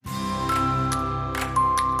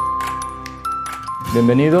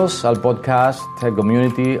Bienvenidos al podcast The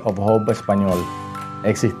Community of Hope Español.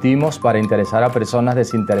 Existimos para interesar a personas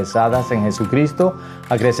desinteresadas en Jesucristo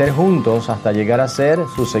a crecer juntos hasta llegar a ser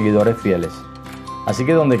sus seguidores fieles. Así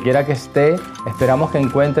que donde quiera que esté, esperamos que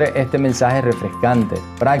encuentre este mensaje refrescante,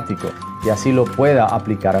 práctico y así lo pueda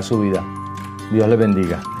aplicar a su vida. Dios le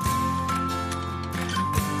bendiga.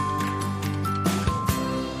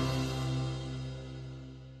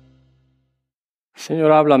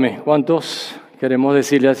 Señor, háblame. ¿Cuántos queremos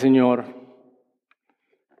decirle al Señor,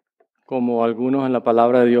 como algunos en la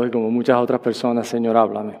palabra de Dios y como muchas otras personas, Señor,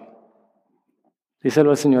 háblame? Díselo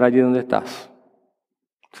al Señor allí donde estás.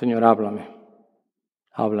 Señor, háblame.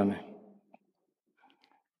 Háblame.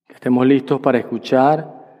 Que estemos listos para escuchar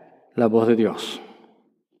la voz de Dios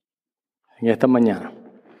en esta mañana.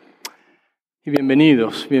 Y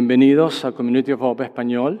bienvenidos a Community of Hope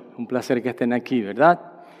Español. Un placer que estén aquí, ¿verdad?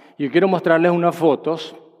 Yo quiero mostrarles unas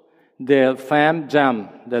fotos del Fam Jam,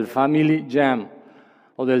 del Family Jam,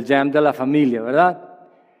 o del Jam de la familia, ¿verdad?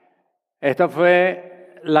 Esta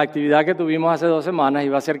fue la actividad que tuvimos hace 2 semanas y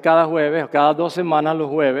va a ser cada jueves, cada 2 semanas los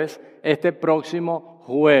jueves, este próximo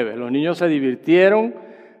jueves. Los niños se divirtieron,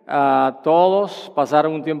 todos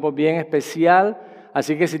pasaron un tiempo bien especial,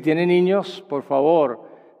 así que si tienen niños, por favor,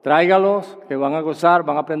 tráigalos, que van a gozar,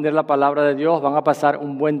 van a aprender la palabra de Dios, van a pasar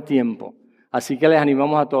un buen tiempo. Así que les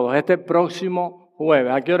animamos a todos. Este próximo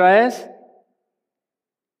jueves, ¿a qué hora es?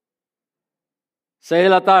 6 de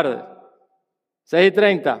la tarde,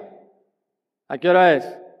 6:30. ¿A qué hora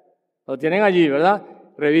es? Lo tienen allí, ¿verdad?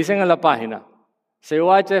 Revisen en la página,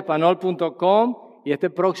 cohespanol.com, y este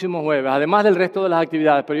próximo jueves, además del resto de las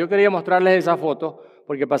actividades. Pero yo quería mostrarles esa foto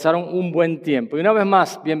porque pasaron un buen tiempo. Y una vez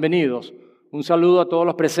más, bienvenidos. Un saludo a todos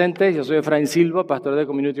los presentes. Yo soy Efraín Silva, pastor de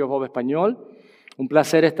Community of Hope Español. Un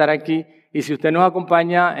placer estar aquí. Y si usted nos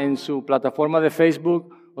acompaña en su plataforma de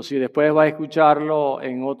Facebook, o si después va a escucharlo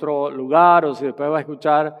en otro lugar, o si después va a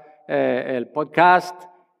escuchar el podcast,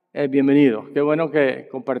 bienvenido. Qué bueno que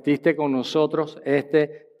compartiste con nosotros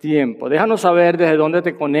este tiempo. Déjanos saber desde dónde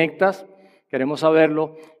te conectas, queremos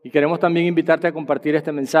saberlo, y queremos también invitarte a compartir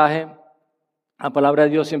este mensaje. La palabra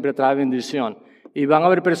de Dios siempre trae bendición. Y van a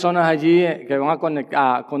haber personas allí que van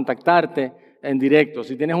a contactarte en directo.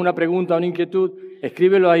 Si tienes una pregunta o una inquietud,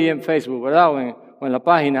 escríbelo ahí en Facebook, ¿verdad? O en la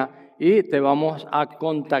página, y te vamos a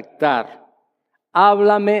contactar.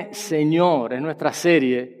 Háblame, Señor, es nuestra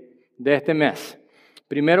serie de este mes.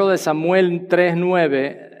 Primero de Samuel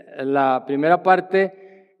 3:9, la primera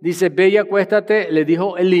parte dice: ve y acuéstate, le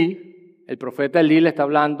dijo Elí, el profeta Elí le está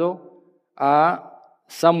hablando a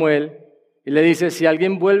Samuel, y le dice: si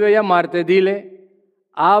alguien vuelve a llamarte, dile: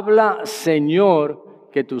 habla, Señor,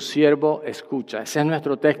 que tu siervo escucha. Ese es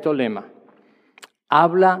nuestro texto lema.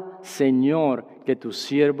 Habla, Señor, que tu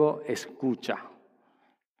siervo escucha.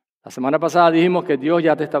 La semana pasada dijimos que Dios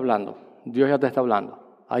ya te está hablando. Dios ya te está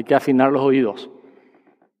hablando. Hay que afinar los oídos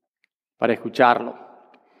para escucharlo.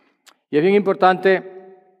 Y es bien importante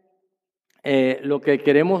lo que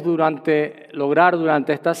queremos lograr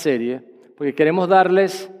durante esta serie, porque queremos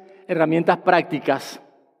darles herramientas prácticas,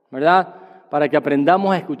 ¿verdad? Para que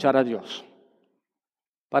aprendamos a escuchar a Dios.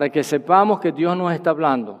 Para que sepamos que Dios nos está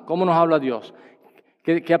hablando. ¿Cómo nos habla Dios?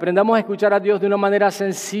 Que aprendamos a escuchar a Dios de una manera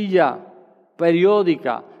sencilla,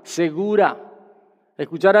 periódica, segura.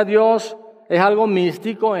 Escuchar a Dios es algo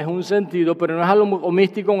místico, es un sentido, pero no es algo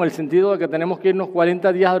místico en el sentido de que tenemos que irnos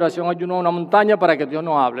 40 días de oración, ayuno a una montaña para que Dios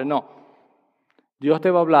nos hable. No. Dios te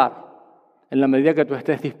va a hablar en la medida que tú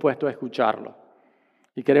estés dispuesto a escucharlo.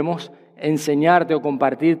 Y queremos enseñarte o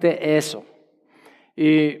compartirte eso.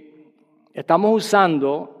 Y estamos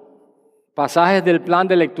usando pasajes del plan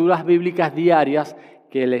de lecturas bíblicas diarias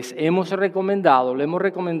que les hemos recomendado, le hemos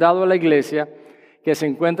recomendado a la iglesia, que se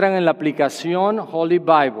encuentran en la aplicación Holy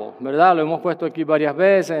Bible, ¿verdad? Lo hemos puesto aquí varias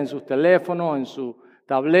veces en sus teléfonos, en su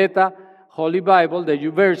tableta, Holy Bible de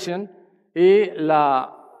YouVersion, y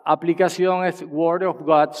la aplicación es Word of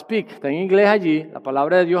God Speak. Está en inglés allí, la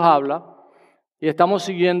palabra de Dios habla, y estamos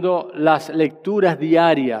siguiendo las lecturas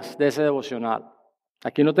diarias de ese devocional.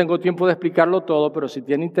 Aquí no tengo tiempo de explicarlo todo, pero si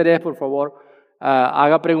tiene interés, por favor,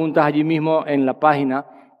 haga preguntas allí mismo en la página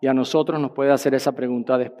y a nosotros nos puede hacer esa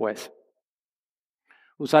pregunta después.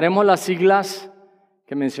 Usaremos las siglas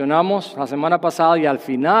que mencionamos la semana pasada y al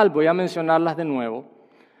final voy a mencionarlas de nuevo.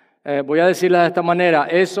 Voy a decirlas de esta manera: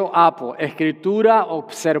 ESO-APO, escritura,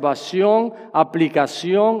 observación,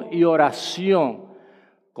 aplicación y oración,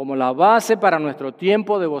 como la base para nuestro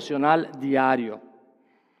tiempo devocional diario.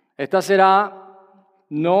 Esta será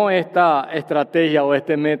no esta estrategia o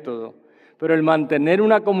este método, pero el mantener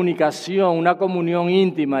una comunicación, una comunión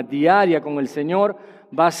íntima, diaria con el Señor,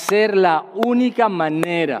 va a ser la única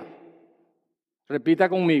manera Repita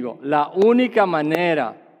conmigo, la única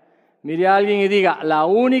manera, mire a alguien y diga, la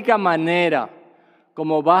única manera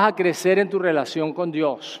como vas a crecer en tu relación con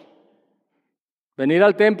Dios. Venir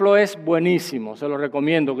al templo es buenísimo, se lo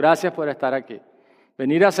recomiendo, gracias por estar aquí.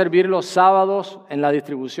 Venir a servir los sábados en la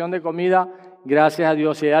distribución de comida, gracias a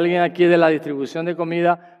Dios. Si hay alguien aquí de la distribución de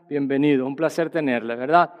comida, bienvenido, un placer tenerle,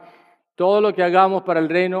 ¿verdad? Todo lo que hagamos para el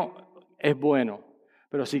reino es bueno.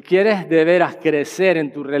 Pero si quieres de veras crecer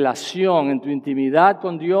en tu relación, en tu intimidad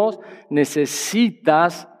con Dios,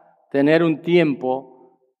 necesitas tener un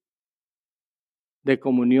tiempo de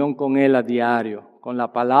comunión con Él a diario, con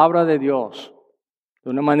la palabra de Dios, de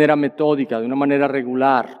una manera metódica, de una manera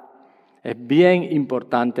regular. Es bien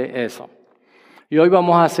importante eso. Y hoy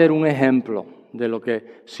vamos a hacer un ejemplo de lo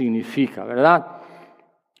que significa, ¿verdad?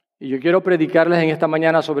 Y yo quiero predicarles en esta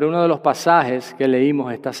mañana sobre uno de los pasajes que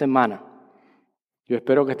leímos esta semana. Yo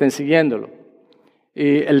espero que estén siguiéndolo.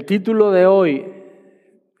 Y el título de hoy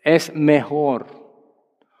es mejor,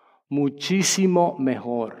 muchísimo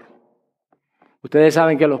mejor. Ustedes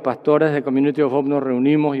saben que los pastores de Community of Hope nos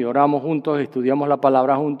reunimos y oramos juntos, estudiamos la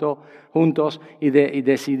palabra juntos y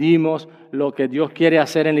decidimos lo que Dios quiere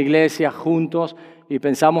hacer en la iglesia juntos y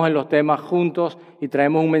pensamos en los temas juntos y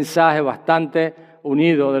traemos un mensaje bastante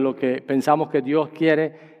unido de lo que pensamos que Dios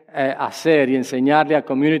quiere hacer y enseñarle a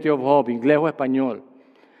Community of Hope, inglés o español.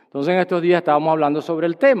 Entonces en estos días estábamos hablando sobre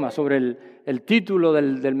el tema, sobre el título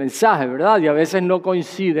del mensaje, ¿verdad? Y a veces no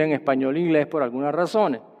coincide en español e inglés por algunas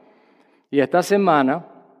razones. Y esta semana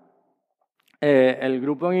el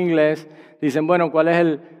grupo en inglés dicen, bueno, ¿cuál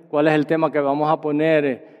es el tema que vamos a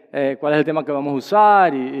poner? ¿Cuál es el tema que vamos a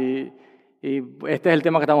usar? Y este es el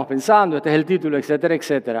tema que estamos pensando, este es el título, etcétera,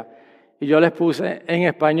 etcétera. Y yo les puse en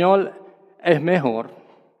español, es mejor.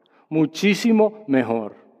 Muchísimo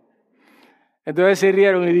mejor. Entonces se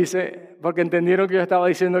rieron y dice, porque entendieron que yo estaba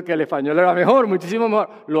diciendo que el español era mejor, muchísimo mejor,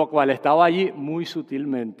 lo cual estaba allí muy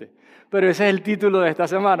sutilmente. Pero ese es el título de esta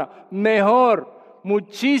semana, mejor,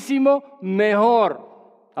 muchísimo mejor.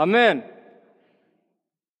 Amén.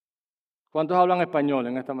 ¿Cuántos hablan español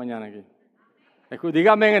en esta mañana aquí?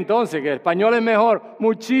 Díganme entonces que el español es mejor,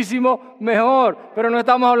 muchísimo mejor. Pero no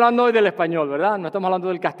estamos hablando hoy del español, ¿verdad? No estamos hablando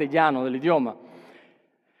del castellano, del idioma.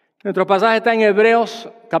 Nuestro pasaje está en Hebreos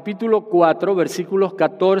capítulo 4, versículos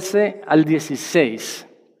 14 al 16.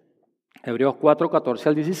 Hebreos 4, 14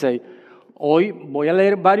 al 16. Hoy voy a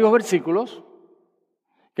leer varios versículos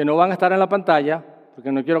que no van a estar en la pantalla,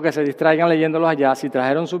 porque no quiero que se distraigan leyéndolos allá. Si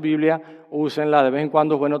trajeron su Biblia, úsenla. De vez en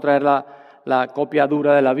cuando es bueno traer la copia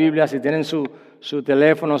dura de la Biblia. Si tienen su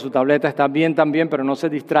teléfono, su tableta, está bien también, pero no se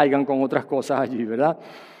distraigan con otras cosas allí, ¿verdad?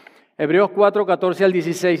 Hebreos 4, 14 al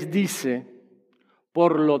 16 dice: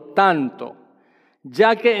 por lo tanto,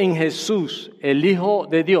 ya que en Jesús, el Hijo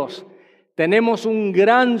de Dios, tenemos un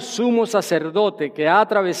gran sumo sacerdote que ha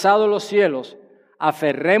atravesado los cielos,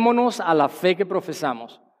 aferrémonos a la fe que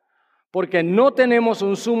profesamos, porque no tenemos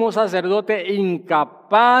un sumo sacerdote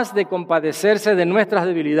incapaz de compadecerse de nuestras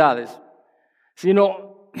debilidades,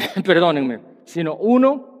 sino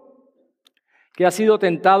uno que ha sido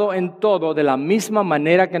tentado en todo de la misma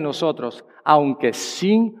manera que nosotros, aunque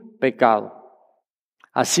sin pecado.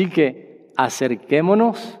 Así que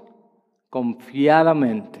acerquémonos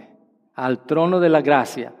confiadamente al trono de la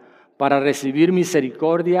gracia para recibir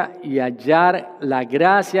misericordia y hallar la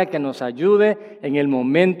gracia que nos ayude en el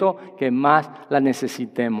momento que más la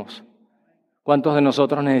necesitemos. ¿Cuántos de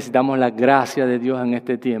nosotros necesitamos la gracia de Dios en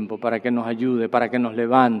este tiempo para que nos ayude, para que nos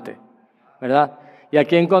levante? ¿Verdad? Y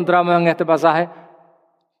aquí encontramos en este pasaje,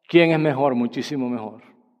 ¿quién es mejor? Muchísimo mejor.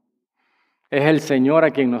 Es el Señor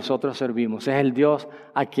a quien nosotros servimos, es el Dios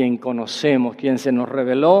a quien conocemos, quien se nos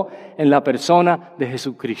reveló en la persona de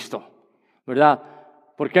Jesucristo, ¿verdad?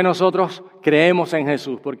 ¿Por qué nosotros creemos en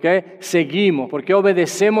Jesús? ¿Por qué seguimos? ¿Por qué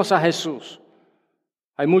obedecemos a Jesús?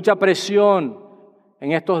 Hay mucha presión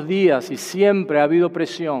en estos días y siempre ha habido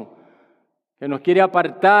presión que nos quiere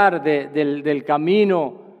apartar del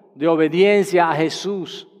camino de obediencia a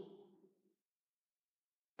Jesús.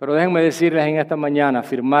 Pero déjenme decirles en esta mañana,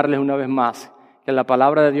 afirmarles una vez más, que la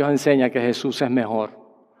palabra de Dios enseña que Jesús es mejor,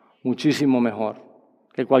 muchísimo mejor,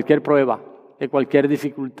 que cualquier prueba, que cualquier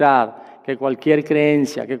dificultad, que cualquier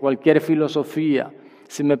creencia, que cualquier filosofía,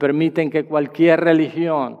 si me permiten, que cualquier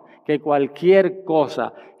religión, que cualquier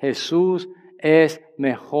cosa, Jesús es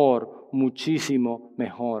mejor, muchísimo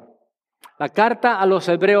mejor. La carta a los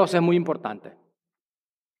hebreos es muy importante.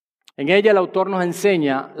 En ella el autor nos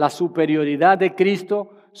enseña la superioridad de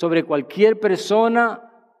Cristo sobre cualquier persona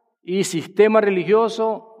y sistema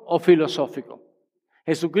religioso o filosófico.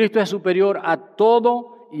 Jesucristo es superior a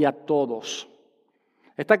todo y a todos.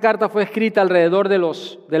 Esta carta fue escrita alrededor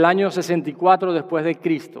del año 64 después de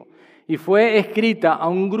Cristo y fue escrita a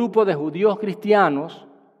un grupo de judíos cristianos,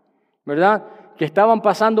 ¿verdad?, que estaban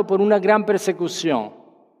pasando por una gran persecución.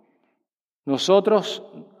 Nosotros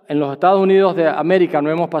en los Estados Unidos de América no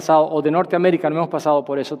hemos pasado, o de Norteamérica no hemos pasado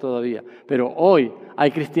por eso todavía, pero hoy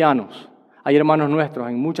hay cristianos, hay hermanos nuestros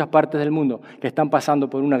en muchas partes del mundo que están pasando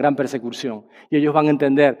por una gran persecución y ellos van a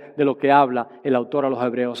entender de lo que habla el autor a los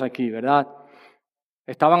hebreos aquí, ¿verdad?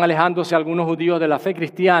 Estaban alejándose algunos judíos de la fe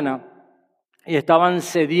cristiana y estaban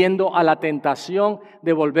cediendo a la tentación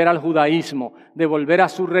de volver al judaísmo, de volver a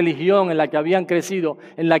su religión en la que habían crecido,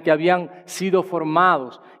 en la que habían sido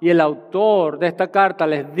formados. Y el autor de esta carta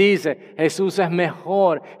les dice, Jesús es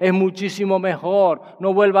mejor, es muchísimo mejor,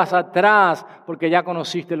 no vuelvas atrás porque ya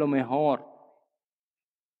conociste lo mejor.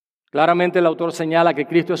 Claramente el autor señala que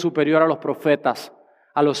Cristo es superior a los profetas,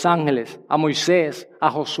 a los ángeles, a Moisés,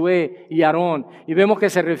 a Josué y a Aarón. Y vemos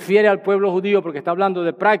que se refiere al pueblo judío porque está hablando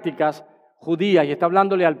de prácticas judías y está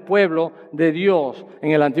hablándole al pueblo de Dios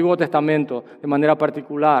en el Antiguo Testamento de manera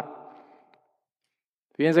particular.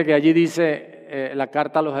 Fíjense que allí dice la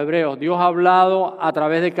carta a los hebreos, Dios ha hablado a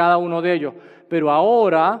través de cada uno de ellos, pero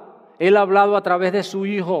ahora Él ha hablado a través de su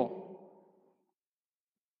Hijo.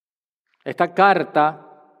 Esta carta,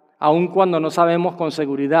 aun cuando no sabemos con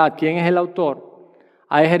seguridad quién es el autor,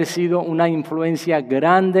 ha ejercido una influencia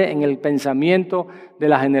grande en el pensamiento de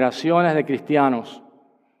las generaciones de cristianos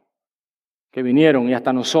que vinieron y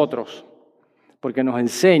hasta nosotros, porque nos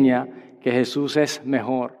enseña que Jesús es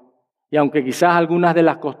mejor. Y aunque quizás algunas de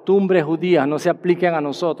las costumbres judías no se apliquen a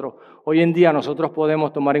nosotros, hoy en día nosotros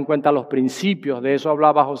podemos tomar en cuenta los principios, de eso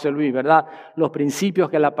hablaba José Luis, ¿verdad? Los principios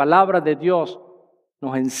que la palabra de Dios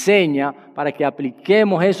nos enseña para que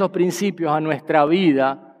apliquemos esos principios a nuestra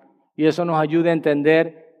vida y eso nos ayude a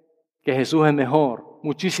entender que Jesús es mejor,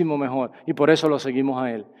 muchísimo mejor, y por eso lo seguimos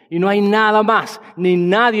a Él. Y no hay nada más, ni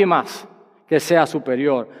nadie más que sea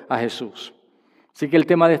superior a Jesús. Así que el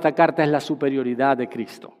tema de esta carta es la superioridad de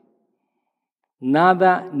Cristo.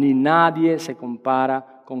 Nada ni nadie se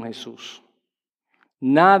compara con Jesús.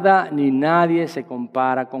 Nada ni nadie se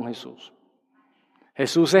compara con Jesús.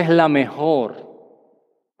 Jesús es la mejor,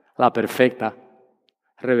 la perfecta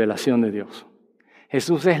revelación de Dios.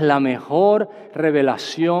 Jesús es la mejor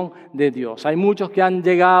revelación de Dios. Hay muchos que han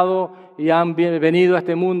llegado y han venido a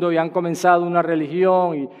este mundo y han comenzado una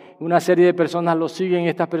religión y una serie de personas lo siguen y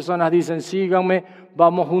estas personas dicen, síganme,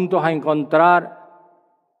 vamos juntos a encontrar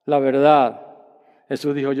la verdad.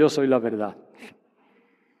 Jesús dijo, yo soy la verdad.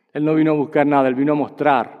 Él no vino a buscar nada, Él vino a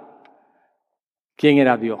mostrar quién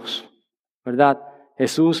era Dios, ¿verdad?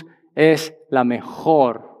 Jesús es la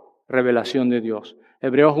mejor revelación de Dios.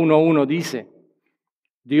 Hebreos 1:1 dice,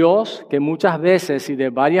 Dios, que muchas veces y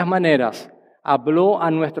de varias maneras habló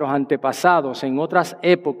a nuestros antepasados en otras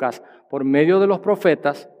épocas por medio de los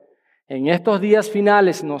profetas, en estos días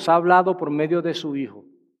finales nos ha hablado por medio de su Hijo.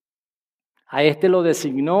 A este lo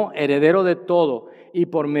designó heredero de todo y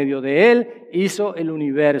por medio de él hizo el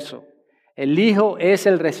universo. El Hijo es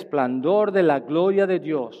el resplandor de la gloria de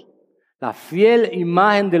Dios, la fiel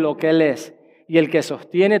imagen de lo que Él es y el que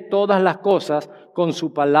sostiene todas las cosas con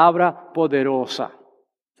su palabra poderosa.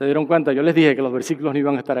 ¿Se dieron cuenta? Yo les dije que los versículos no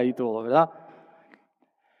iban a estar ahí todos, ¿verdad?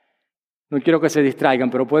 No quiero que se distraigan,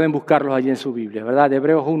 pero pueden buscarlos allí en su Biblia, ¿verdad?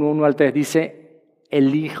 Hebreos 1:1-3 dice,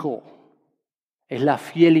 el Hijo es la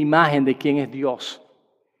fiel imagen de quién es Dios.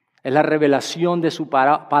 Es la revelación de su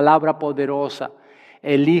palabra poderosa.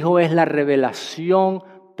 El Hijo es la revelación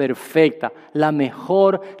perfecta, la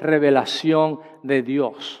mejor revelación de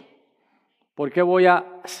Dios. ¿Por qué voy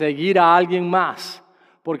a seguir a alguien más?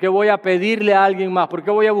 ¿Por qué voy a pedirle a alguien más? ¿Por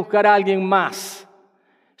qué voy a buscar a alguien más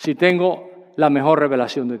si tengo la mejor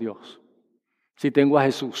revelación de Dios? Si tengo a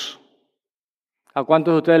Jesús. ¿A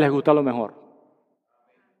cuántos de ustedes les gusta lo mejor?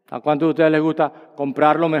 ¿A cuántos de ustedes les gusta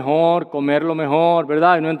comprar lo mejor, comer lo mejor,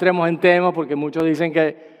 verdad? Y no entremos en temas porque muchos dicen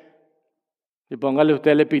que, y póngale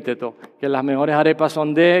usted el epíteto, que las mejores arepas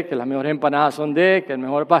son de, que las mejores empanadas son de, que el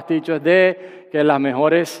mejor pasticho es de, que las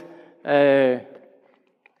mejores,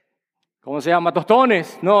 ¿cómo se llama?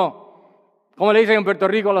 Tostones, no. ¿Cómo le dicen en Puerto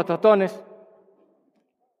Rico a los tostones?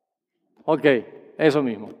 Ok, eso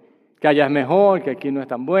mismo. Que allá es mejor, que aquí no es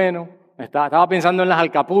tan bueno. Estaba pensando en las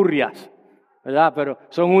alcapurrias, ¿verdad? Pero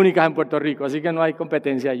son únicas en Puerto Rico, así que no hay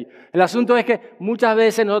competencia allí. El asunto es que muchas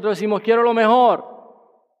veces nosotros decimos, quiero lo mejor.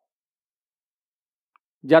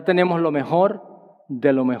 Ya tenemos lo mejor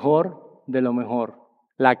de lo mejor de lo mejor.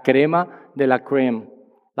 La crema de la crema.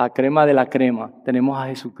 La crema de la crema. Tenemos a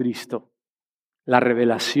Jesucristo. la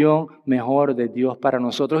revelación mejor de Dios para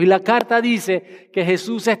nosotros. Y la carta dice que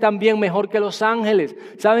Jesús es también mejor que los ángeles.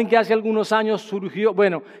 ¿Saben que hace algunos años surgió?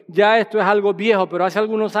 Bueno, ya esto es algo viejo, pero hace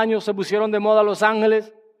algunos años se pusieron de moda los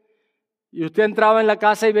ángeles. Y usted entraba en la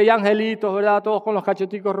casa y veía angelitos, ¿verdad? Todos con los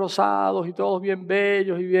cacheticos rosados y todos bien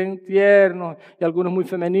bellos y bien tiernos y algunos muy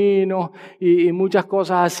femeninos y muchas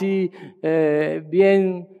cosas así,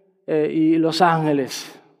 y los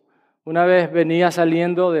ángeles. Una vez venía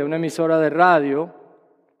saliendo de una emisora de radio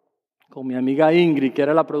con mi amiga Ingrid, que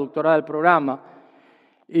era la productora del programa,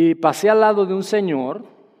 y pasé al lado de un señor,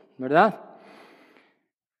 ¿verdad?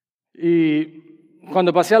 Y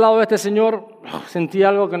cuando pasé al lado de este señor, sentí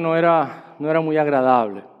algo que no era muy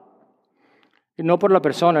agradable. Y no por la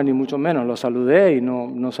persona, ni mucho menos. Lo saludé y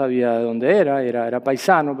no sabía de dónde era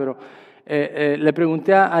paisano, pero le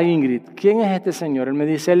pregunté a Ingrid, ¿quién es este señor? Él me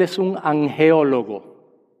dice, él es un angeólogo.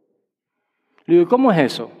 Le digo, ¿cómo es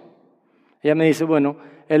eso? Ella me dice, bueno,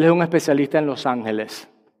 él es un especialista en Los Ángeles,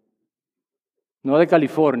 no de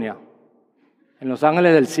California, en Los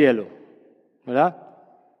Ángeles del cielo, ¿verdad?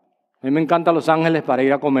 A mí me encantan Los Ángeles para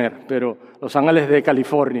ir a comer, pero Los Ángeles de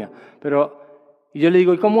California. Y yo le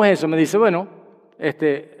digo, ¿y cómo es eso? Me dice, bueno,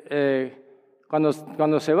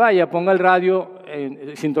 cuando se vaya, ponga el radio,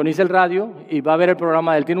 sintonice el radio y va a ver el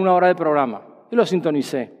programa de él. Tiene 1 hora de programa. Y lo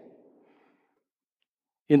sintonicé.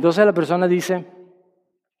 Y entonces la persona dice,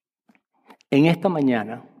 en esta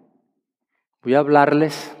mañana voy a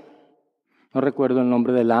hablarles, no recuerdo el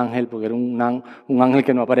nombre del ángel, porque era un ángel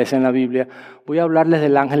que no aparece en la Biblia, voy a hablarles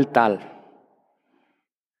del ángel tal.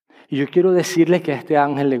 Y yo quiero decirles que a este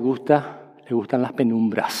ángel le gustan las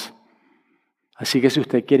penumbras. Así que si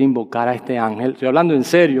usted quiere invocar a este ángel, estoy hablando en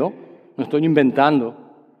serio, no estoy inventando.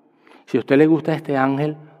 Si a usted le gusta este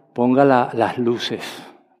ángel, ponga las luces,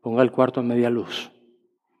 ponga el cuarto a media luz.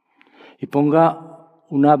 Y ponga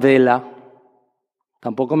una vela,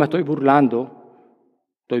 tampoco me estoy burlando,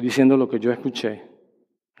 estoy diciendo lo que yo escuché.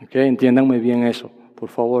 ¿Okay? Entiéndanme bien eso, por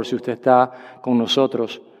favor, si usted está con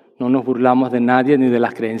nosotros, no nos burlamos de nadie ni de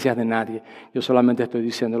las creencias de nadie. Yo solamente estoy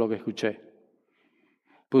diciendo lo que escuché.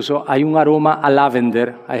 Hay un aroma a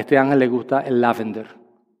lavender, a este ángel le gusta el lavender.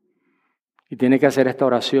 Y tiene que hacer esta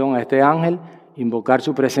oración a este ángel, invocar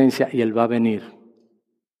su presencia y él va a venir.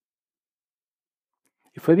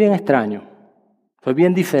 Y fue bien extraño, fue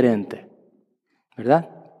bien diferente, ¿verdad?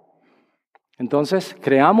 Entonces,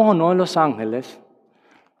 creamos o no en los ángeles,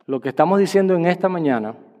 lo que estamos diciendo en esta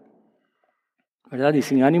mañana, ¿verdad? Y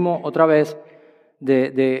sin ánimo otra vez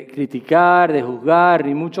de criticar, de juzgar,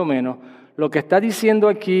 ni mucho menos, lo que está diciendo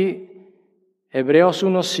aquí Hebreos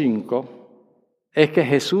 1:5 es que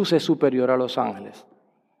Jesús es superior a los ángeles.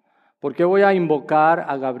 ¿Por qué voy a invocar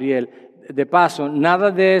a Gabriel? De paso,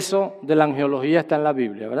 nada de eso de la angelología está en la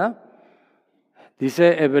Biblia, ¿verdad?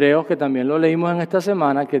 Dice Hebreos, que también lo leímos en esta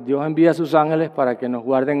semana, que Dios envía a sus ángeles para que nos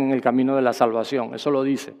guarden en el camino de la salvación. Eso lo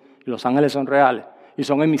dice. Y los ángeles son reales. Y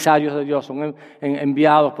son emisarios de Dios, son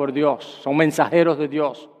enviados por Dios, son mensajeros de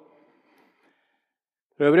Dios.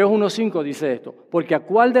 Pero Hebreos 1:5 dice esto, porque ¿a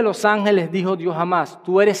cuál de los ángeles dijo Dios jamás,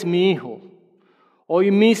 tú eres mi hijo,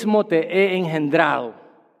 hoy mismo te he engendrado?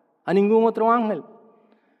 A ningún otro ángel.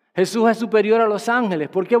 Jesús es superior a los ángeles.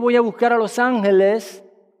 ¿Por qué voy a buscar a los ángeles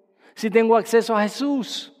si tengo acceso a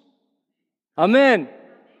Jesús? Amén.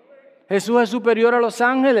 Jesús es superior a los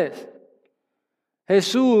ángeles.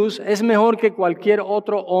 Jesús es mejor que cualquier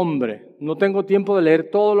otro hombre. No tengo tiempo de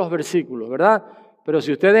leer todos los versículos, ¿verdad? Pero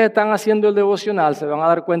si ustedes están haciendo el devocional, se van a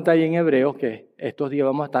dar cuenta ahí en Hebreos, que estos días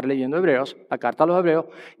vamos a estar leyendo Hebreos, la carta a los Hebreos,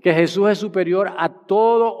 que Jesús es superior a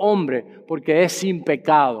todo hombre porque es sin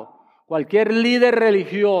pecado. Cualquier líder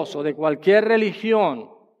religioso de cualquier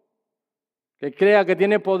religión que crea que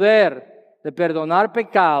tiene poder de perdonar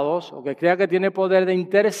pecados o que crea que tiene poder de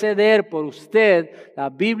interceder por usted, la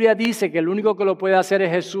Biblia dice que el único que lo puede hacer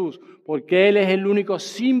es Jesús, porque Él es el único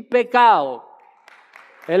sin pecado.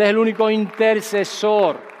 Él es el único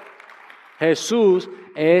intercesor. Jesús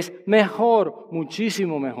es mejor,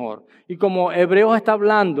 muchísimo mejor. Y como Hebreos está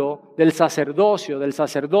hablando del sacerdocio, del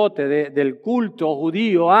sacerdote, del culto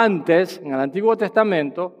judío antes, en el Antiguo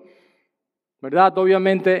Testamento, ¿verdad?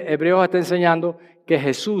 Obviamente Hebreos está enseñando que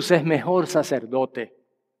Jesús es mejor sacerdote.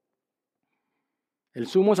 El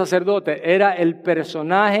sumo sacerdote era el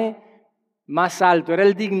personaje más alto, era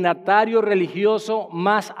el dignatario religioso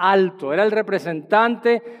más alto, era el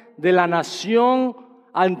representante de la nación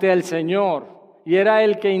ante el Señor y era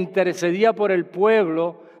el que intercedía por el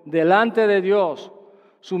pueblo delante de Dios.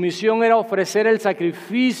 Su misión era ofrecer el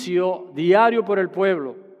sacrificio diario por el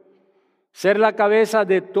pueblo, ser la cabeza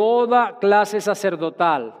de toda clase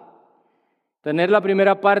sacerdotal, tener la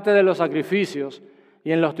primera parte de los sacrificios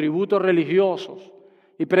y en los tributos religiosos,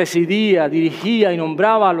 y presidía, dirigía y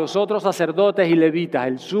nombraba a los otros sacerdotes y levitas.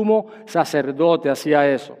 El sumo sacerdote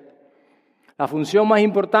hacía eso. La función más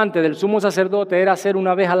importante del sumo sacerdote era hacer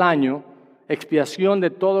una vez al año expiación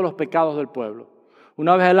de todos los pecados del pueblo.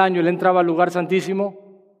 Una vez al año él entraba al lugar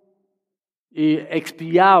santísimo y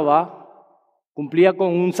expiaba, cumplía con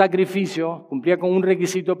un sacrificio, cumplía con un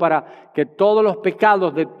requisito para que todos los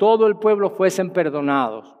pecados de todo el pueblo fuesen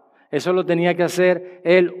perdonados. Eso lo tenía que hacer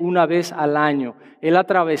él una vez al año. Él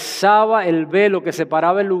atravesaba el velo que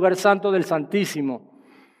separaba el lugar santo del Santísimo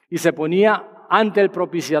y se ponía ante el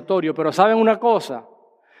propiciatorio. Pero ¿saben una cosa?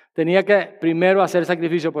 Tenía que primero hacer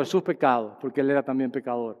sacrificio por sus pecados, porque él era también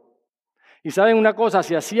pecador. Y ¿saben una cosa?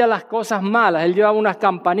 Si hacía las cosas malas, él llevaba unas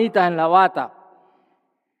campanitas en la bata.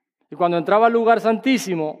 Y cuando entraba al lugar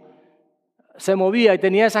santísimo, se movía y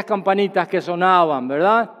tenía esas campanitas que sonaban,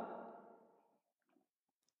 ¿verdad?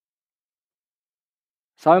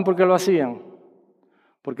 ¿Saben por qué lo hacían?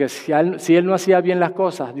 Porque si él no hacía bien las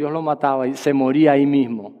cosas, Dios lo mataba y se moría ahí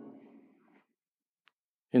mismo.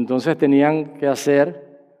 Entonces tenían que hacer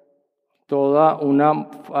toda una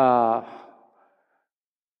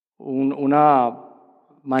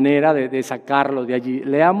manera de sacarlo de allí.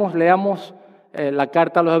 Leamos la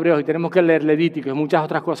carta a los hebreos y tenemos que leer Levítico y muchas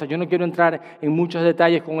otras cosas. Yo no quiero entrar en muchos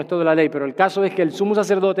detalles con esto de la ley, pero el caso es que el sumo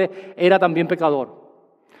sacerdote era también pecador.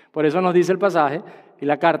 Por eso nos dice el pasaje y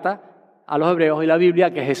la carta a los hebreos y la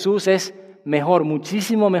Biblia que Jesús es mejor,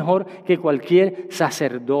 muchísimo mejor que cualquier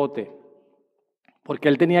sacerdote. Porque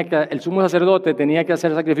el sumo sacerdote tenía que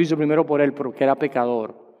hacer sacrificio primero por él, porque era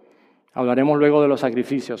pecador. Hablaremos luego de los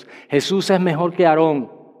sacrificios. Jesús es mejor que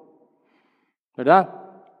Aarón, ¿verdad?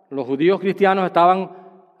 Los judíos cristianos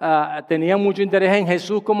tenían mucho interés en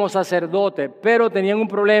Jesús como sacerdote, pero tenían un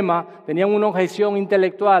problema, tenían una objeción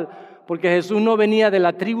intelectual, porque Jesús no venía de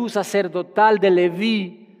la tribu sacerdotal de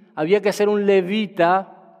Leví. Había que ser un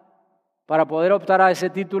levita para poder optar a ese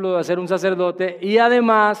título de ser un sacerdote, y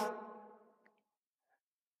además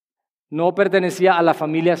no pertenecía a la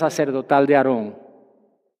familia sacerdotal de Aarón.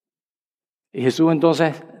 Y Jesús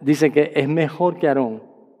entonces dice que es mejor que Aarón,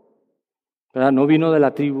 ¿verdad? No vino de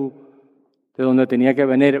la tribu de donde tenía que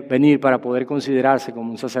venir para poder considerarse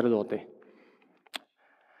como un sacerdote.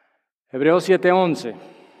 Hebreos 7:11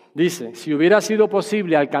 dice, si hubiera sido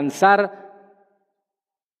posible alcanzar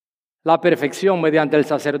la perfección mediante el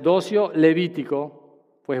sacerdocio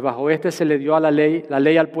levítico, pues bajo este se le dio a la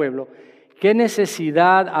ley al pueblo, ¿qué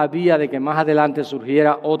necesidad había de que más adelante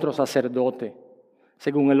surgiera otro sacerdote,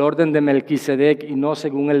 según el orden de Melquisedec y no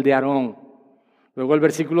según el de Aarón? Luego el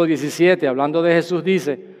versículo 17, hablando de Jesús,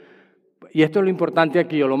 dice, y esto es lo importante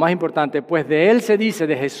aquí, o lo más importante, pues de él se dice,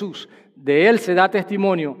 de Jesús, de él se da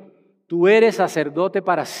testimonio, tú eres sacerdote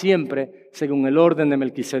para siempre, según el orden de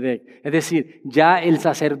Melquisedec. Es decir, ya el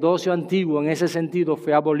sacerdocio antiguo en ese sentido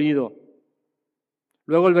fue abolido.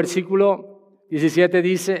 Luego el versículo 17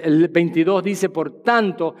 dice, el 22 dice, por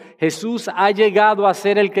tanto, Jesús ha llegado a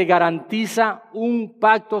ser el que garantiza un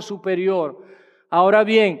pacto superior. Ahora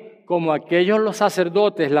bien, como aquellos los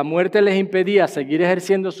sacerdotes, la muerte les impedía seguir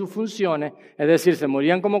ejerciendo sus funciones, es decir, se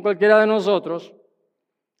morían como cualquiera de nosotros,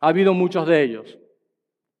 ha habido muchos de ellos.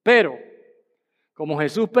 Pero, como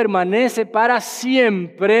Jesús permanece para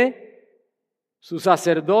siempre, su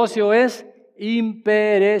sacerdocio es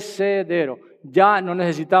imperecedero. Ya no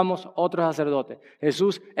necesitamos otro sacerdote.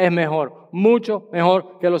 Jesús es mejor, mucho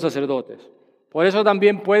mejor que los sacerdotes. Por eso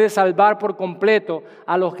también puede salvar por completo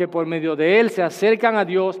a los que por medio de él se acercan a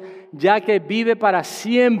Dios, ya que vive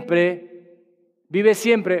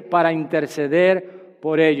siempre para interceder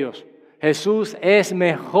por ellos. Jesús es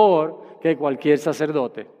mejor que cualquier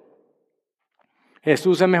sacerdote.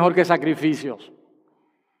 Jesús es mejor que sacrificios.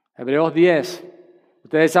 Hebreos 10.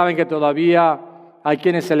 Ustedes saben que todavía hay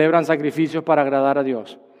quienes celebran sacrificios para agradar a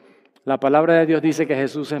Dios. La palabra de Dios dice que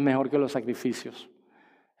Jesús es mejor que los sacrificios.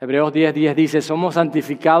 Hebreos 10:10 dice, somos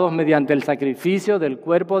santificados mediante el sacrificio del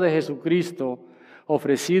cuerpo de Jesucristo,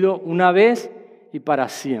 ofrecido una vez y para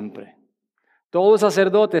siempre. Todo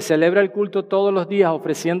sacerdote celebra el culto todos los días,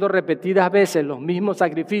 ofreciendo repetidas veces los mismos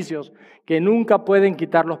sacrificios que nunca pueden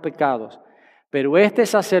quitar los pecados. Pero este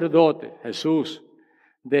sacerdote, Jesús,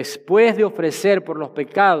 después de ofrecer por los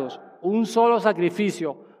pecados un solo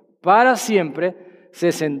sacrificio para siempre,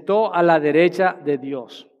 se sentó a la derecha de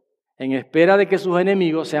Dios, en espera de que sus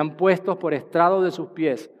enemigos sean puestos por estrado de sus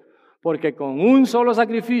pies, porque con un solo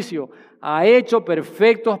sacrificio ha hecho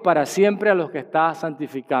perfectos para siempre a los que está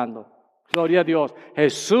santificando. Gloria a Dios.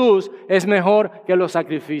 Jesús es mejor que los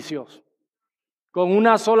sacrificios. Con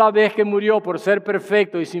una sola vez que murió por ser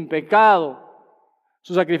perfecto y sin pecado,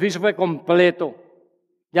 su sacrificio fue completo.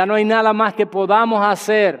 Ya no hay nada más que podamos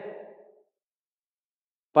hacer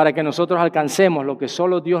para que nosotros alcancemos lo que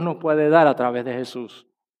solo Dios nos puede dar a través de Jesús.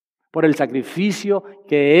 Por el sacrificio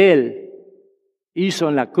que Él hizo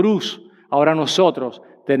en la cruz, ahora nosotros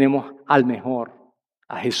tenemos al mejor,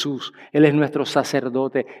 a Jesús. Él es nuestro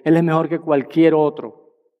sacerdote. Él es mejor que cualquier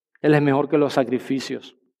otro. Él es mejor que los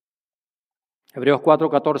sacrificios. Hebreos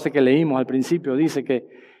 4:14 que leímos al principio dice que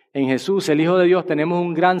en Jesús, el Hijo de Dios, tenemos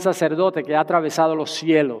un gran sacerdote que ha atravesado los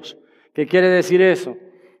cielos. ¿Qué quiere decir eso?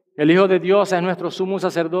 El Hijo de Dios es nuestro sumo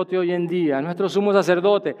sacerdote hoy en día, es nuestro sumo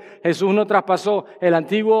sacerdote. Jesús no traspasó el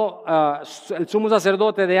sumo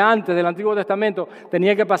sacerdote de antes del Antiguo Testamento,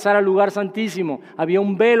 tenía que pasar al lugar santísimo. Había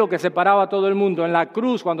un velo que separaba a todo el mundo. En la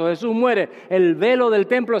cruz, cuando Jesús muere, el velo del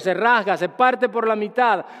templo se rasga, se parte por la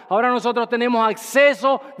mitad. Ahora nosotros tenemos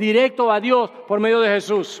acceso directo a Dios por medio de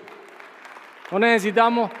Jesús. No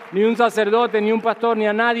necesitamos ni un sacerdote, ni un pastor, ni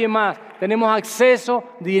a nadie más. Tenemos acceso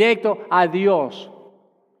directo a Dios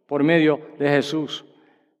por medio de Jesús.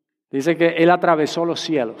 Dice que Él atravesó los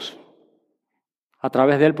cielos. A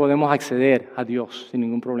través de Él podemos acceder a Dios sin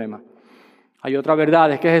ningún problema. Hay otra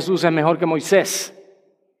verdad, es que Jesús es mejor que Moisés.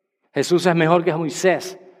 Jesús es mejor que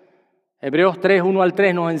Moisés. Hebreos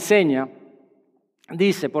 3:1-3 nos enseña,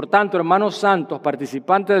 dice, por tanto, hermanos santos,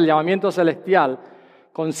 participantes del llamamiento celestial,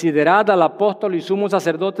 considerad al apóstol y sumo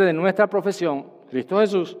sacerdote de nuestra profesión, Cristo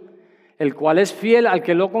Jesús, el cual es fiel al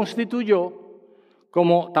que lo constituyó,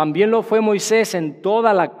 como también lo fue Moisés en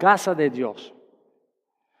toda la casa de Dios.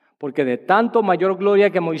 Porque de tanto mayor gloria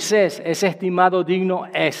que Moisés es estimado digno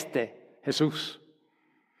Jesús,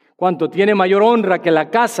 cuanto tiene mayor honra que la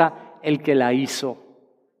casa, el que la hizo.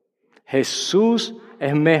 Jesús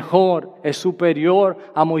es mejor, es superior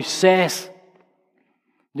a Moisés.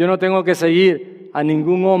 Yo no tengo que seguir a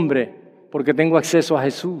ningún hombre porque tengo acceso a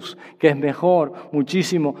Jesús, que es mejor,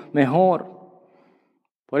 muchísimo mejor.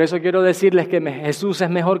 Por eso quiero decirles que Jesús es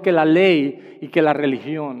mejor que la ley y que la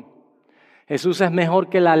religión. Jesús es mejor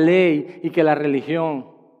que la ley y que la religión.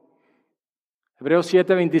 Hebreos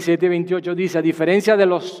 7, 27 y 28 dice, a diferencia de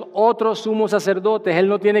los otros sumos sacerdotes, Él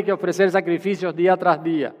no tiene que ofrecer sacrificios día tras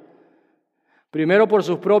día. Primero por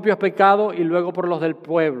sus propios pecados y luego por los del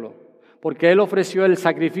pueblo. Porque Él ofreció el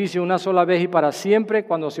sacrificio una sola vez y para siempre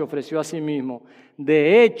cuando se ofreció a sí mismo.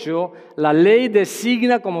 De hecho, la ley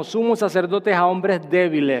designa como sumos sacerdotes a hombres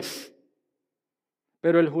débiles.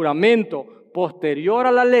 Pero el juramento posterior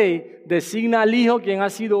a la ley designa al Hijo quien ha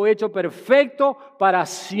sido hecho perfecto para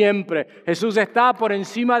siempre. Jesús está por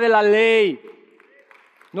encima de la ley.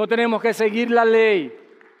 No tenemos que seguir la ley.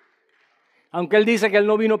 Aunque Él dice que Él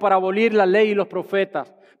no vino para abolir la ley y los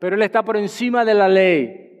profetas, pero Él está por encima de la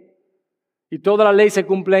ley. Y toda la ley se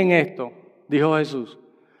cumple en esto, dijo Jesús.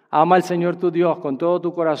 Ama al Señor tu Dios con todo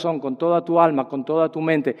tu corazón, con toda tu alma, con toda tu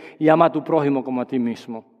mente y ama a tu prójimo como a ti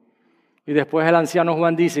mismo. Y después el anciano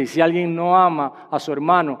Juan dice, y si alguien no ama a su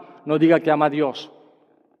hermano, no diga que ama a Dios.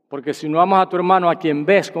 Porque si no amas a tu hermano a quien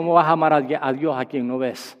ves, ¿cómo vas a amar a Dios a quien no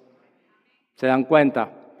ves? ¿Se dan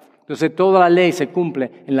cuenta? Entonces toda la ley se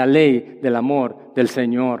cumple en la ley del amor del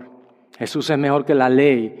Señor. Jesús es mejor que la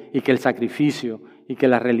ley y que el sacrificio y que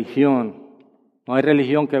la religión. No hay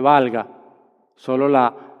religión que valga, solo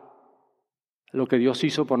lo que Dios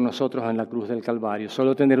hizo por nosotros en la cruz del Calvario.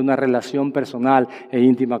 Solo tener una relación personal e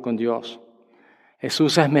íntima con Dios.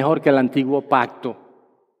 Jesús es mejor que el antiguo pacto.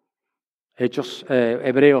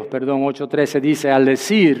 Hebreos 8:13 dice,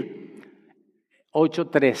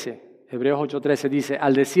 Hebreos 8:13 dice,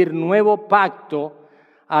 al decir nuevo pacto,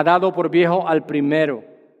 ha dado por viejo al primero.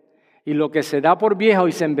 Y lo que se da por viejo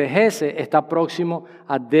y se envejece está próximo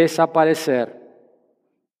a desaparecer.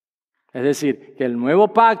 Es decir, que el nuevo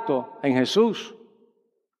pacto en Jesús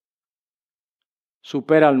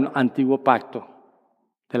supera al antiguo pacto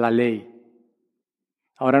de la ley.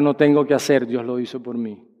 Ahora no tengo que hacer, Dios lo hizo por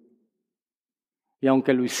mí. Y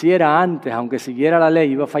aunque lo hiciera antes, aunque siguiera la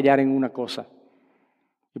ley, iba a fallar en una cosa.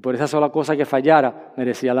 Y por esa sola cosa que fallara,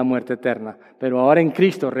 merecía la muerte eterna. Pero ahora en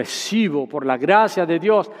Cristo recibo, por la gracia de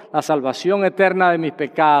Dios, la salvación eterna de mis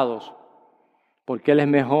pecados. Porque Él es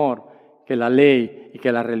mejor que la ley y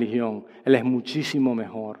que la religión. Él es muchísimo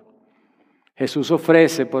mejor. Jesús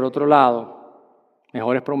ofrece, por otro lado,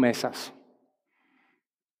 mejores promesas.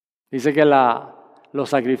 Dice que los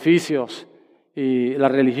sacrificios y la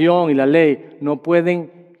religión y la ley no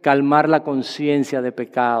pueden calmar la conciencia de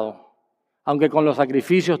pecado. Aunque con los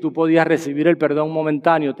sacrificios tú podías recibir el perdón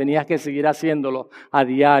momentáneo, tenías que seguir haciéndolo a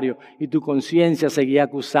diario y tu conciencia seguía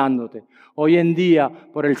acusándote. Hoy en día,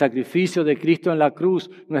 por el sacrificio de Cristo en la cruz,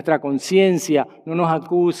 nuestra conciencia no nos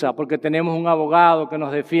acusa porque tenemos un abogado que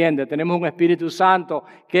nos defiende, tenemos un Espíritu Santo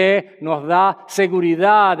que nos da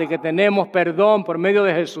seguridad de que tenemos perdón por medio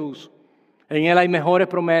de Jesús. En Él hay mejores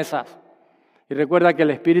promesas. Y recuerda que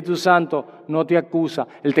el Espíritu Santo no te acusa,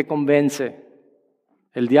 Él te convence.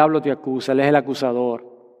 El diablo te acusa, él es el acusador.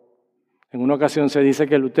 En una ocasión se dice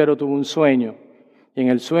que Lutero tuvo un sueño y en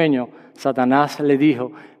el sueño Satanás le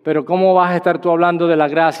dijo, pero ¿cómo vas a estar tú hablando de la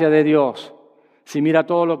gracia de Dios si mira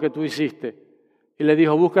todo lo que tú hiciste? Y le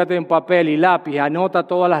dijo, búscate un papel y lápiz, anota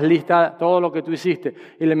todas las listas, todo lo que tú hiciste.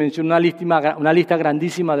 Y le mencionó una lista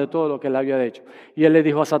grandísima de todo lo que él había hecho. Y él le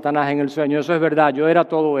dijo a Satanás en el sueño, eso es verdad, yo era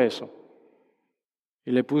todo eso.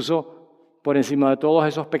 Y le puso por encima de todos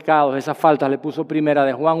esos pecados, esas faltas, le puso primera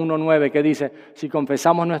de Juan 1:9 que dice, si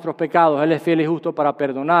confesamos nuestros pecados, Él es fiel y justo para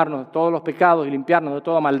perdonarnos de todos los pecados y limpiarnos de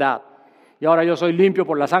toda maldad. Y ahora yo soy limpio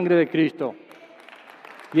por la sangre de Cristo.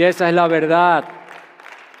 Y esa es la verdad.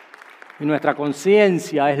 Y nuestra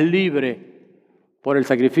conciencia es libre por el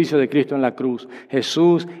sacrificio de Cristo en la cruz.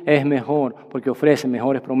 Jesús es mejor porque ofrece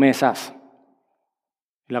mejores promesas.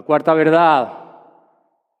 Y la cuarta verdad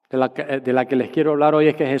de la que les quiero hablar hoy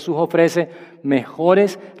es que Jesús ofrece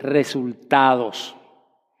mejores resultados.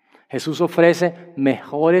 Jesús ofrece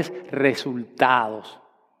mejores resultados.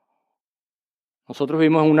 Nosotros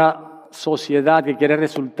vivimos en una sociedad que quiere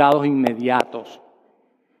resultados inmediatos.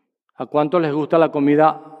 ¿A cuánto les gusta la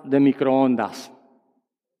comida de microondas?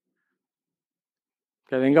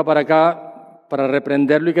 Que venga para acá para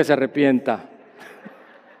reprenderlo y que se arrepienta.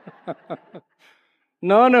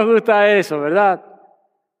 No nos gusta eso, ¿verdad?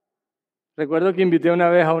 Recuerdo que invité una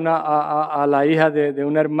vez a la hija de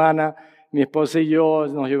una hermana, mi esposa y yo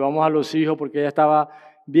nos llevamos a los hijos porque ella estaba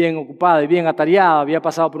bien ocupada y bien atareada, había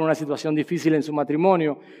pasado por una situación difícil en su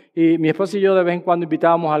matrimonio y mi esposa y yo de vez en cuando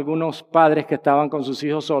invitábamos a algunos padres que estaban con sus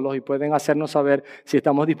hijos solos y pueden hacernos saber si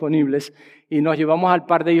estamos disponibles y nos llevamos al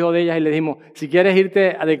par de hijos de ellas y les dijimos, si quieres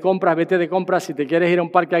irte de compras, vete de compras, si te quieres ir a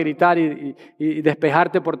un parque a gritar y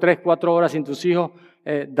despejarte por 3, 4 horas sin tus hijos,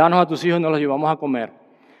 danos a tus hijos y nos los llevamos a comer.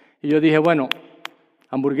 Y yo dije, bueno,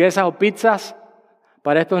 hamburguesas o pizzas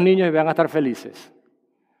para estos niños y van a estar felices.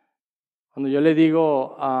 Cuando yo le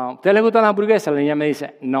digo, ¿a ustedes les gustan las hamburguesas? La niña me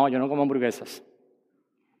dice, no, yo no como hamburguesas.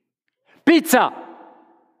 ¡Pizza!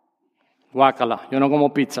 Guácala, yo no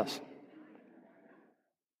como pizzas.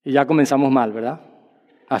 Y ya comenzamos mal, ¿verdad?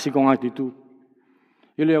 Así con actitud.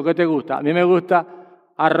 Yo le digo, ¿qué te gusta? A mí me gusta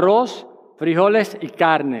arroz, frijoles y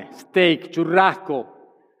carne, steak, churrasco.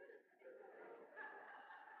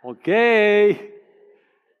 Ok.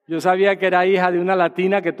 Yo sabía que era hija de una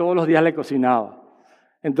latina que todos los días le cocinaba.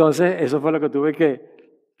 Entonces, eso fue lo que tuve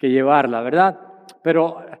que llevarla, ¿verdad?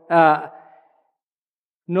 Pero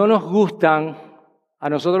no nos gustan, a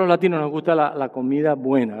nosotros los latinos nos gusta la comida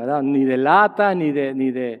buena, ¿verdad? Ni de lata, ni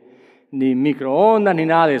microondas, ni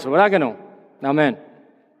nada de eso, ¿verdad que no? Amén.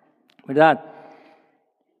 ¿Verdad?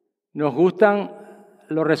 Nos gustan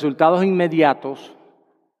los resultados inmediatos,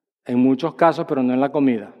 en muchos casos, pero no en la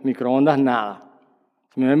comida. Microondas, nada.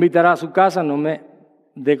 Si me va a invitar a su casa, no me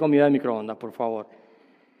dé comida de microondas, por favor.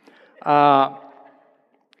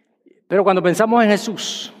 Pero cuando pensamos en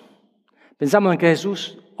Jesús, pensamos en que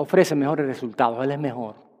Jesús ofrece mejores resultados, Él es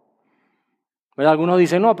mejor. ¿Verdad? Algunos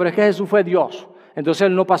dicen, no, pero es que Jesús fue Dios, entonces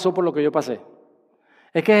Él no pasó por lo que yo pasé.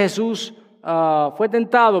 Es que Jesús fue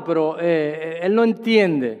tentado, pero Él no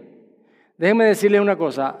entiende. Déjenme decirles una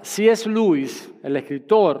cosa, C.S. Lewis, el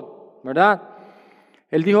escritor, ¿verdad?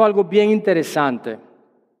 Él dijo algo bien interesante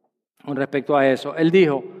con respecto a eso. Él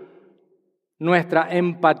dijo, nuestra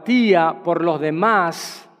empatía por los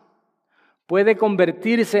demás puede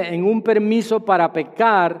convertirse en un permiso para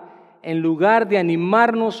pecar en lugar de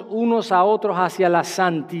animarnos unos a otros hacia la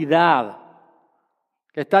santidad.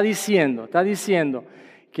 ¿Qué está diciendo? Está diciendo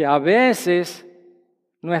que a veces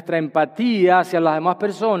nuestra empatía hacia las demás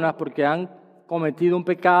personas, porque han cometido un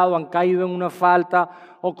pecado, han caído en una falta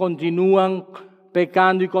o continúan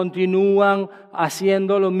pecando y continúan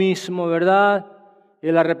haciendo lo mismo, ¿verdad? Y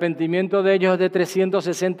el arrepentimiento de ellos es de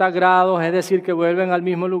 360 grados, es decir, que vuelven al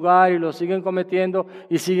mismo lugar y lo siguen cometiendo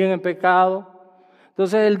y siguen en pecado.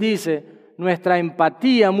 Entonces él dice, nuestra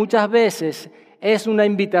empatía muchas veces es una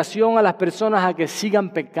invitación a las personas a que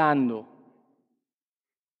sigan pecando.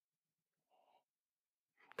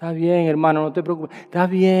 Está bien, hermano, no te preocupes. Está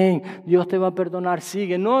bien, Dios te va a perdonar,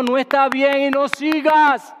 sigue. No, no está bien y no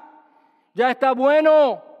sigas. Ya está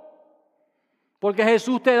bueno. Porque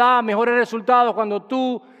Jesús te da mejores resultados cuando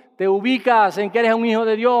tú te ubicas en que eres un hijo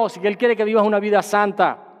de Dios y que Él quiere que vivas una vida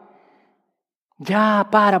santa. Ya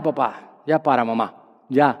para, papá, ya para, mamá,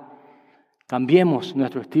 ya. Cambiemos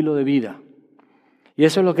nuestro estilo de vida. Y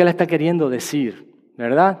eso es lo que Él está queriendo decir,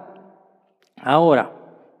 ¿verdad? Ahora,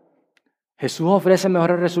 Jesús ofrece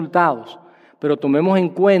mejores resultados, pero tomemos en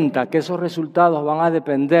cuenta que esos resultados van a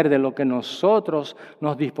depender de lo que nosotros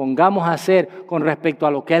nos dispongamos a hacer con respecto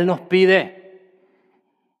a lo que Él nos pide.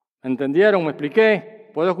 ¿Entendieron? ¿Me expliqué?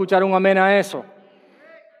 ¿Puedo escuchar un amén a eso?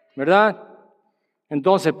 ¿Verdad?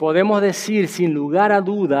 Entonces podemos decir sin lugar a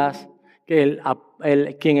dudas que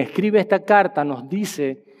quien escribe esta carta nos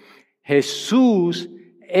dice: Jesús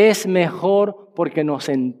es mejor porque nos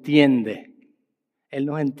entiende. Él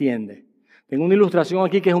nos entiende. Tengo una ilustración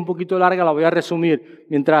aquí que es un poquito larga, la voy a resumir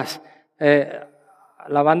mientras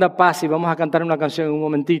la banda pasa y vamos a cantar una canción en un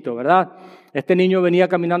momentito, ¿verdad? Este niño venía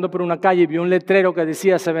caminando por una calle y vio un letrero que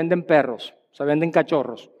decía: se venden perros, se venden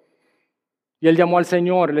cachorros. Y él llamó al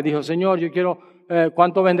Señor y le dijo: Señor, yo quiero,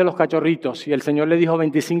 ¿cuánto venden los cachorritos? Y el Señor le dijo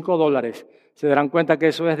 $25. Se darán cuenta que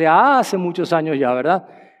eso es de hace muchos años ya, ¿verdad?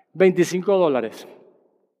 $25.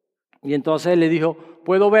 Y entonces él le dijo: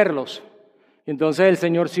 ¿puedo verlos? Y entonces el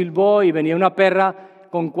Señor silbó y venía una perra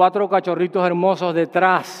con 4 cachorritos hermosos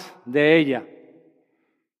detrás de ella.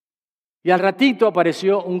 Y al ratito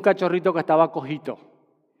apareció un cachorrito que estaba cojito.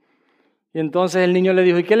 Y entonces el niño le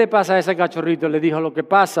dijo: ¿y qué le pasa a ese cachorrito? Le dijo: lo que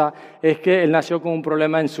pasa es que él nació con un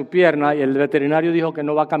problema en su pierna y el veterinario dijo que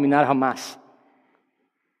no va a caminar jamás.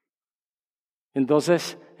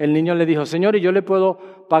 Entonces el niño le dijo: Señor, ¿y yo le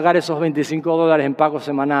puedo pagar esos $25 en pagos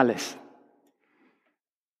semanales?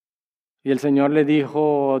 Y el Señor le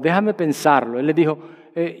dijo: déjame pensarlo. Él le dijo: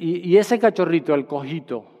 ¿y ese cachorrito, el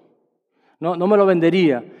cojito, no me lo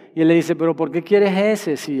vendería? Y él le dice: ¿pero por qué quieres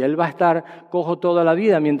ese? Si él va a estar cojo toda la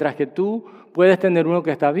vida, mientras que tú puedes tener uno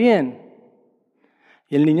que está bien.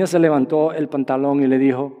 Y el niño se levantó el pantalón y le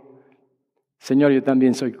dijo: Señor, yo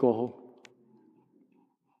también soy cojo.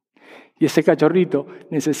 Y ese cachorrito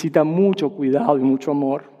necesita mucho cuidado y mucho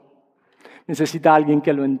amor. Necesita a alguien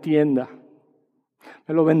que lo entienda.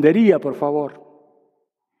 ¿Me lo vendería, por favor?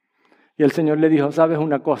 Y el Señor le dijo: ¿sabes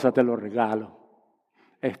una cosa? Te lo regalo.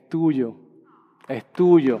 Es tuyo. Es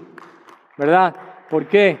tuyo. ¿Verdad? ¿Por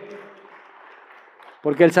qué?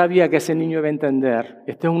 Porque Él sabía que ese niño iba a entender.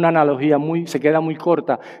 Esta es una analogía se queda muy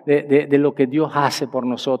corta de lo que Dios hace por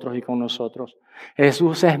nosotros y con nosotros.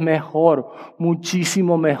 Jesús es mejor,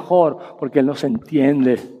 muchísimo mejor, porque Él nos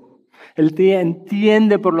entiende. Él te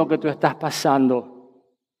entiende por lo que tú estás pasando.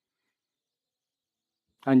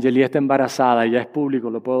 Angeli está embarazada y ya es público,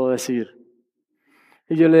 lo puedo decir.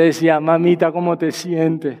 Y yo le decía: mamita, ¿cómo te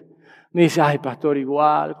sientes? Me dice: ay, pastor,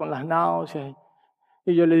 igual, con las náuseas.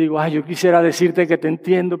 Y yo le digo: ay, yo quisiera decirte que te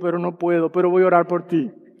entiendo, pero no puedo, pero voy a orar por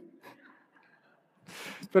ti.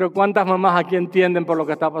 Pero ¿cuántas mamás aquí entienden por lo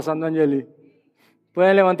que está pasando, Angeli?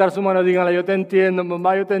 Pueden levantar su mano y díganle: yo te entiendo,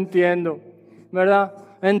 mamá, yo te entiendo. ¿Verdad?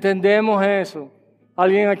 Entendemos eso.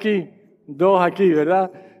 ¿Alguien aquí? 2 aquí,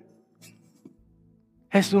 ¿verdad?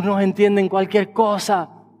 Jesús nos entiende en cualquier cosa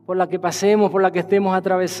por la que pasemos, por la que estemos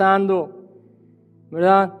atravesando,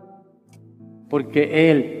 ¿verdad?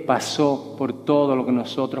 Porque Él pasó por todo lo que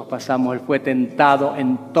nosotros pasamos. Él fue tentado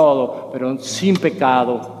en todo, pero sin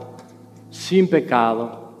pecado, sin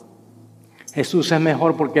pecado. Jesús es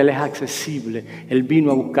mejor porque Él es accesible. Él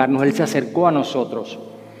vino a buscarnos, Él se acercó a nosotros.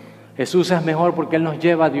 Jesús es mejor porque Él nos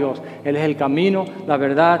lleva a Dios. Él es el camino, la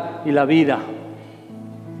verdad y la vida.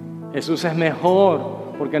 Jesús es mejor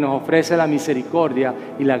porque nos ofrece la misericordia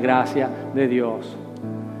y la gracia de Dios.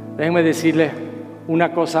 Déjenme decirles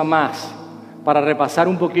una cosa más para repasar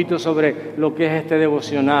un poquito sobre lo que es este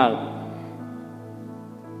devocional.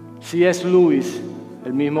 C.S. Lewis,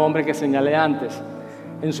 el mismo hombre que señalé antes,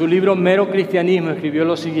 en su libro Mero Cristianismo escribió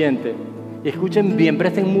lo siguiente, y escuchen bien,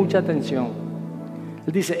 presten mucha atención.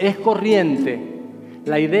 Él dice: es corriente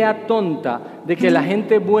la idea tonta de que la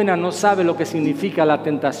gente buena no sabe lo que significa la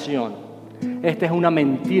tentación. Esta es una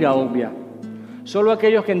mentira obvia. Solo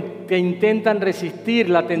aquellos que intentan resistir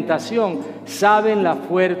la tentación saben lo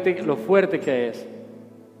fuerte que es.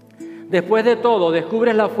 Después de todo,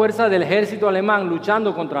 descubres la fuerza del ejército alemán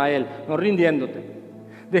luchando contra él, no rindiéndote.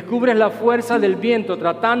 Descubres la fuerza del viento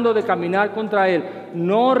tratando de caminar contra él,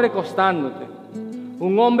 no recostándote.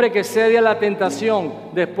 Un hombre que cede a la tentación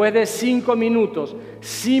después de 5 minutos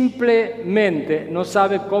simplemente no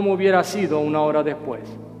sabe cómo hubiera sido una hora después.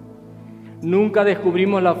 Nunca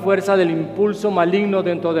descubrimos la fuerza del impulso maligno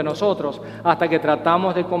dentro de nosotros hasta que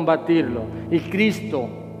tratamos de combatirlo. Y Cristo,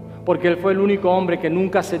 porque Él fue el único hombre que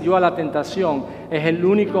nunca cedió a la tentación, es el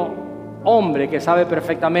único hombre que sabe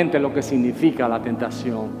perfectamente lo que significa la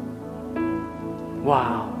tentación.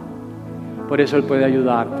 ¡Wow! Por eso Él puede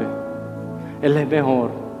ayudarte. Él es mejor,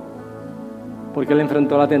 porque Él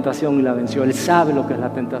enfrentó la tentación y la venció. Él sabe lo que es la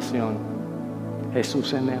tentación.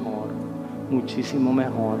 Jesús es mejor, muchísimo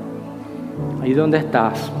mejor. Ahí donde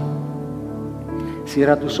estás,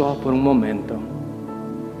 cierra tus ojos por un momento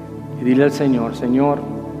y dile al Señor: Señor,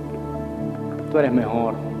 tú eres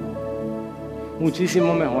mejor,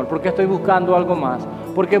 muchísimo mejor. ¿Por qué estoy buscando algo más?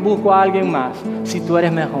 ¿Por qué busco a alguien más? Si tú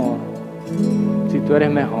eres mejor, si tú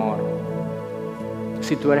eres mejor,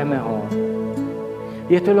 si tú eres mejor.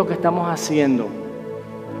 Y esto es lo que estamos haciendo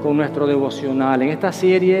con nuestro devocional. En esta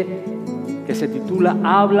serie que se titula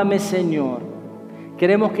Háblame, Señor,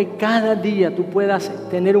 queremos que cada día tú puedas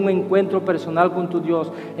tener un encuentro personal con tu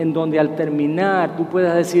Dios, en donde al terminar tú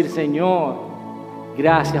puedas decir: Señor,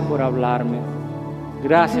 gracias por hablarme,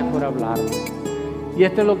 gracias por hablarme. Y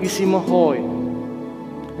esto es lo que hicimos hoy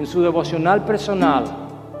en su devocional personal.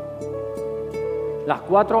 Las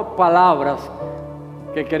 4 palabras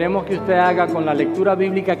que queremos que usted haga con la lectura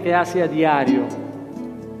bíblica que hace a diario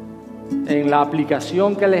en la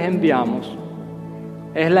aplicación que les enviamos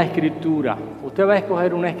es la escritura. Usted va a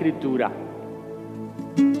escoger una escritura.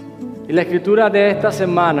 Y la escritura de esta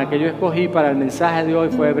semana que yo escogí para el mensaje de hoy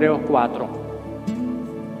fue Hebreos 4.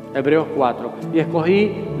 Hebreos 4. Y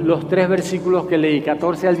escogí los 3 versículos que leí,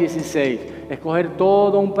 14 al 16. Escoger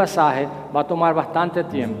todo un pasaje va a tomar bastante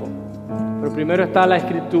tiempo. Pero primero está la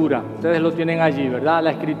escritura. Ustedes lo tienen allí, ¿verdad? La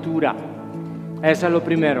escritura. Eso es lo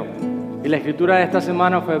primero. Y la escritura de esta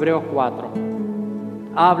semana fue Hebreos 4.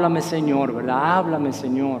 Háblame, Señor, ¿verdad? Háblame,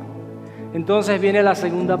 Señor. Entonces viene la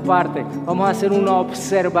segunda parte. Vamos a hacer una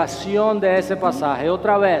observación de ese pasaje.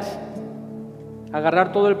 Otra vez.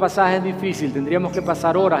 Agarrar todo el pasaje es difícil. Tendríamos que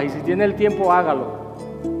pasar horas. Y si tiene el tiempo, hágalo.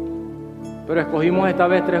 Pero escogimos esta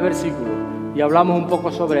vez 3 versículos. Y hablamos un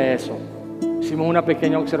poco sobre eso. Hicimos una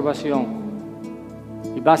pequeña observación.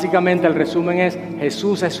 Y básicamente el resumen es: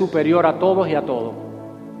 Jesús es superior a todos y a todo.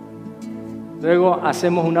 Luego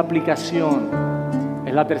hacemos una aplicación.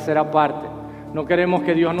 Es la tercera parte. No queremos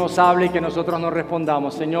que Dios nos hable y que nosotros nos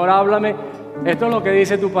respondamos: Señor, háblame. Esto es lo que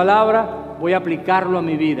dice tu palabra. Voy a aplicarlo a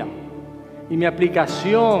mi vida. Y mi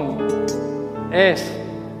aplicación es: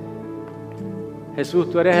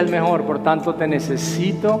 Jesús, tú eres el mejor, por tanto te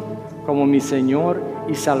necesito como mi Señor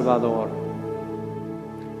y Salvador.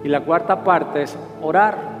 Y la cuarta parte es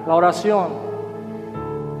orar, la oración.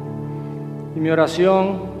 Y mi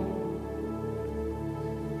oración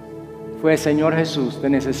fue: Señor Jesús, te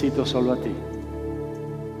necesito solo a ti.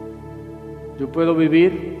 Yo puedo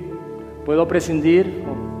vivir, puedo prescindir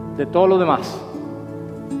de todo lo demás,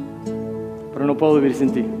 pero no puedo vivir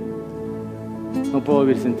sin ti. No puedo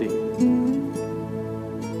vivir sin ti.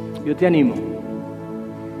 Yo te animo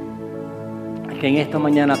a que en esta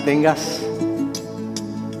mañana tengas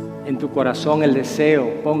en tu corazón el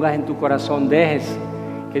deseo, pongas en tu corazón, dejes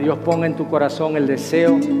que Dios ponga en tu corazón el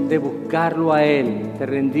deseo de buscarlo a Él, de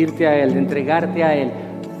rendirte a Él, de entregarte a Él,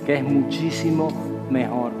 que es muchísimo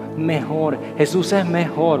mejor. Mejor. Jesús es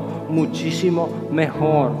mejor, muchísimo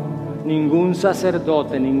mejor. Ningún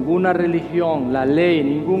sacerdote, ninguna religión, la ley,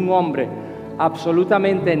 ningún hombre,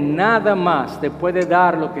 absolutamente nada más te puede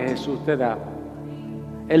dar lo que Jesús te da.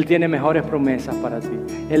 Él tiene mejores promesas para ti.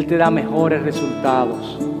 Él te da mejores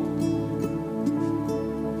resultados.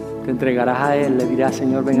 Te entregarás a Él, le dirás: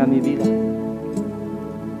 Señor, ven a mi vida.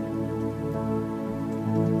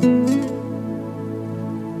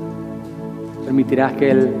 Permitirás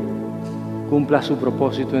que Él cumpla su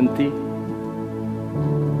propósito en ti.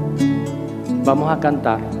 Vamos a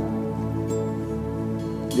cantar.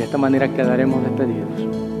 De esta manera quedaremos despedidos.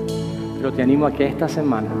 Pero te animo a que esta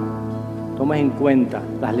semana tomes en cuenta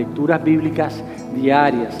las lecturas bíblicas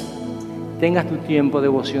diarias, tengas tu tiempo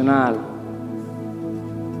devocional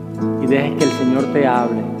y dejes que el Señor te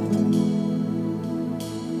hable.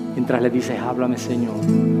 Mientras le dices: háblame, Señor.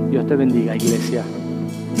 Dios te bendiga, iglesia.